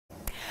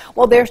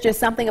Well, there's just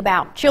something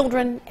about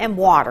children and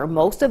water.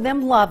 Most of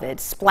them love it,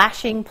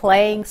 splashing,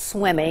 playing,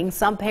 swimming.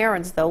 Some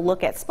parents, though,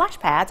 look at splash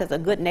pads as a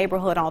good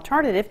neighborhood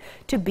alternative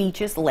to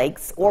beaches,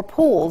 lakes, or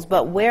pools.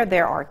 But where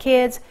there are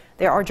kids,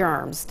 there are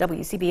germs.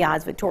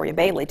 WCBI's Victoria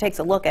Bailey takes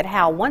a look at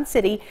how one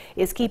city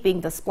is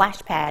keeping the splash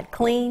pad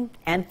clean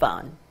and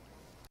fun.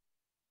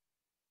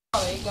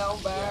 There you go,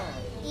 bird.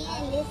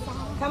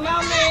 Come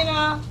on,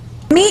 Nina.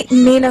 Meet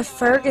Nina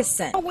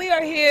Ferguson. We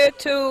are here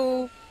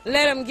to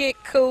let them get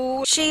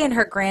cool. She and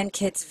her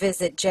grandkids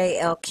visit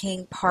J.L.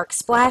 King Park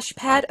Splash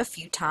Pad a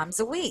few times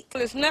a week.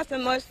 There's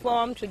nothing much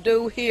for them to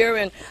do here,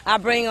 and I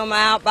bring them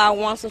out by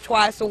once or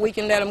twice a week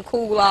and let them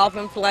cool off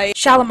and play.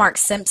 Shalamark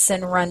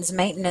Simpson runs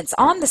maintenance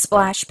on the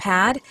splash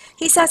pad.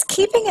 He says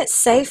keeping it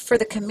safe for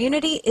the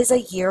community is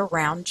a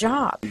year-round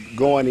job.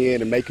 Going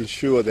in and making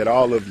sure that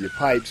all of your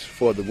pipes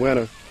for the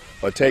winter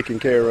are taken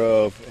care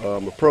of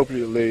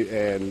appropriately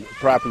and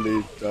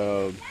properly.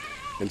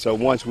 And so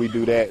once we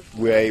do that,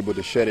 we're able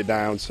to shut it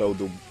down so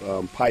the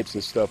pipes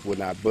and stuff will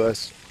not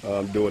bust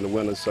during the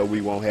winter, so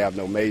we won't have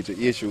no major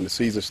issue. When the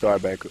season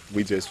starts back,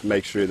 we just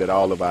make sure that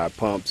all of our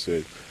pumps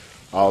and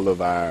all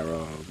of our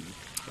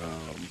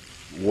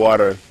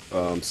water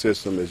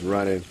system is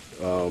running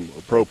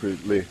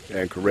appropriately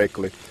and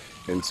correctly.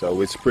 And so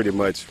it's pretty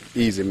much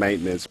easy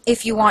maintenance.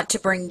 If you want to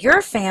bring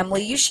your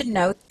family, you should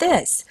note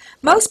this.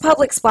 Most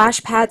public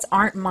splash pads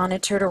aren't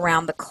monitored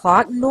around the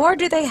clock, nor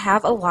do they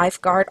have a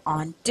lifeguard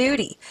on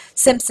duty.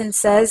 Simpson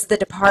says the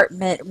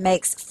department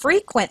makes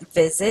frequent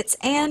visits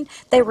and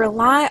they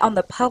rely on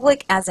the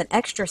public as an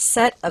extra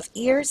set of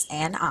ears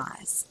and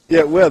eyes.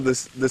 Yeah, well, the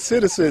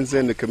citizens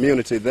in the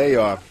community, they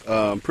are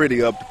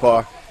pretty up to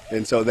par,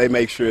 and so they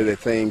make sure that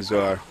things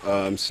are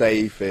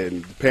safe,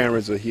 and the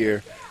parents are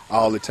here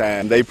all the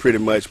time. They pretty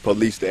much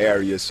police the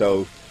area,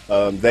 so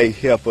they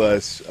help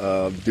us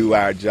do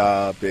our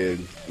job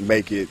and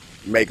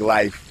make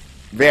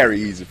life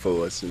very easy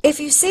for us. If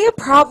you see a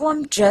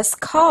problem,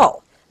 just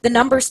call. The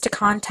numbers to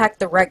contact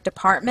the rec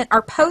department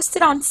are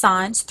posted on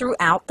signs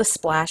throughout the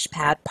splash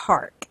pad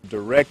park.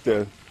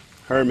 Director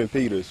Herman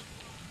Peters,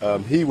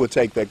 he will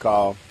take that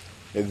call,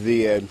 and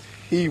then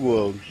he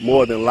will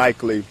more than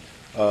likely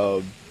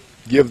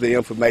give the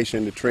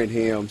information to Trent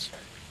Hims.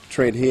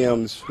 Trent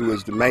Hims, who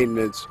is the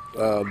maintenance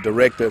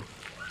director,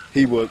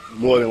 he will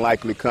more than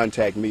likely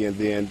contact me, and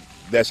then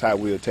that's how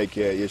we'll take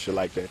care of an issue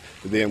like that.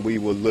 And then we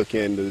will look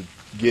into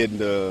getting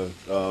the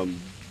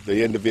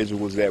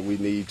individuals that we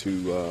need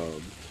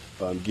to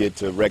get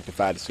to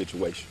rectify the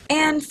situation.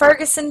 And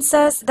Ferguson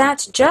says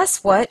that's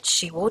just what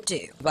she will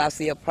do. If I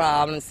see a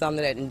problem,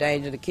 something that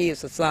endangers the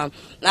kids or something,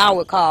 I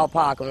would call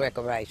Park and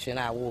Recreation,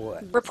 I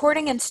would.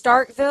 Reporting in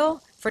Starkville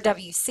for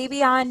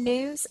WCBI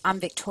News, I'm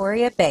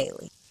Victoria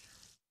Bailey.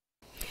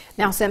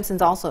 Now, Simpson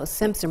also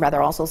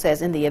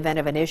says in the event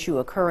of an issue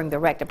occurring, the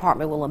rec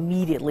department will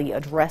immediately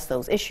address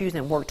those issues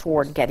and work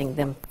toward getting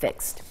them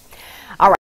fixed. All right.